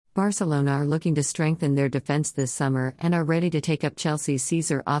Barcelona are looking to strengthen their defense this summer and are ready to take up Chelsea's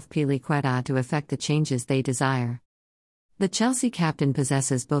Cesar Azpilicueta to effect the changes they desire. The Chelsea captain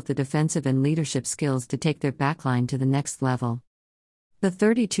possesses both the defensive and leadership skills to take their backline to the next level. The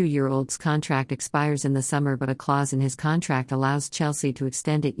 32-year-old's contract expires in the summer, but a clause in his contract allows Chelsea to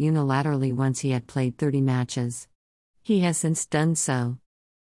extend it unilaterally once he had played 30 matches. He has since done so.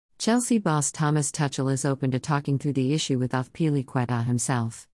 Chelsea boss Thomas Tuchel is open to talking through the issue with Azpilicueta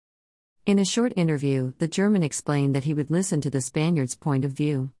himself. In a short interview, the German explained that he would listen to the Spaniard's point of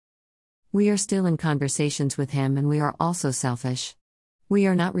view. "We are still in conversations with him, and we are also selfish. We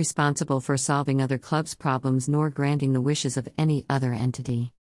are not responsible for solving other clubs' problems nor granting the wishes of any other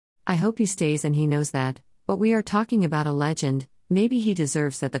entity. I hope he stays and he knows that, but we are talking about a legend. Maybe he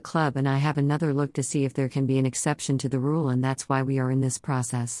deserves that. The club and I have another look to see if there can be an exception to the rule, and that's why we are in this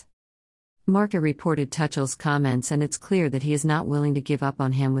process." Marca reported Tuchel's comments, and it's clear that he is not willing to give up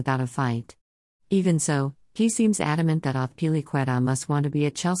on him without a fight. Even so, he seems adamant that Azpilicueta must want to be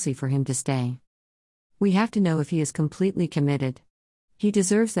at Chelsea for him to stay. "We have to know if he is completely committed. He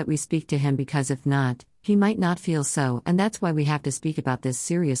deserves that we speak to him, because if not, he might not feel so, and that's why we have to speak about this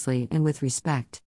seriously and with respect."